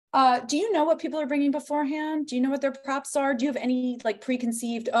Do you know what people are bringing beforehand? Do you know what their props are? Do you have any like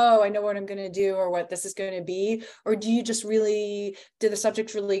preconceived, oh, I know what I'm going to do or what this is going to be? Or do you just really, do the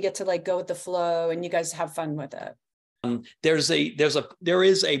subjects really get to like go with the flow and you guys have fun with it? There is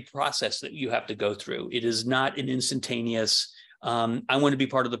a process that you have to go through. It is not an instantaneous, I want to be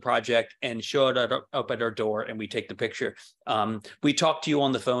part of the project and show it up at our door and we take the picture. We talk to you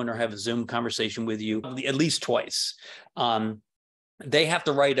on the phone or have a Zoom conversation with you at least twice. They have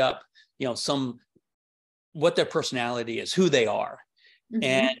to write up, what their personality is, who they are,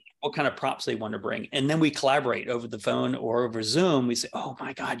 and what kind of props they want to bring. And then we collaborate over the phone or over Zoom. We say, oh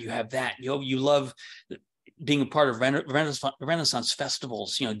my God, you have that. You love being a part of Renaissance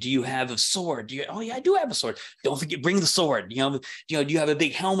festivals. Do you have a sword? Oh yeah, I do have a sword. Don't forget, bring the sword. Do you have a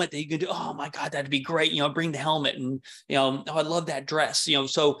big helmet that you can do? Oh my God, that'd be great. Bring the helmet. And, oh, I love that dress.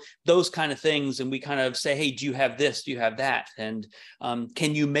 So those kind of things. And we kind of say, hey, do you have this? Do you have that? And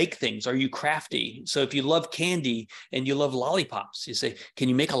can you make things? Are you crafty? So if you love candy and you love lollipops, you say, can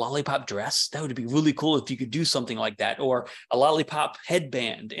you make a lollipop dress? That would be really cool if you could do something like that, or a lollipop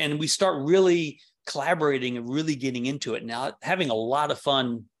headband. And we start really collaborating and really getting into it. Now, having a lot of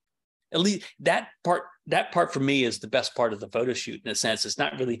fun. At least that part for me is the best part of the photo shoot, in a sense. It's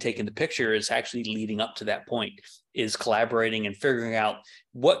not really taking the picture, it's actually leading up to that point, is collaborating and figuring out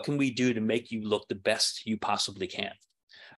what can we do to make you look the best you possibly can.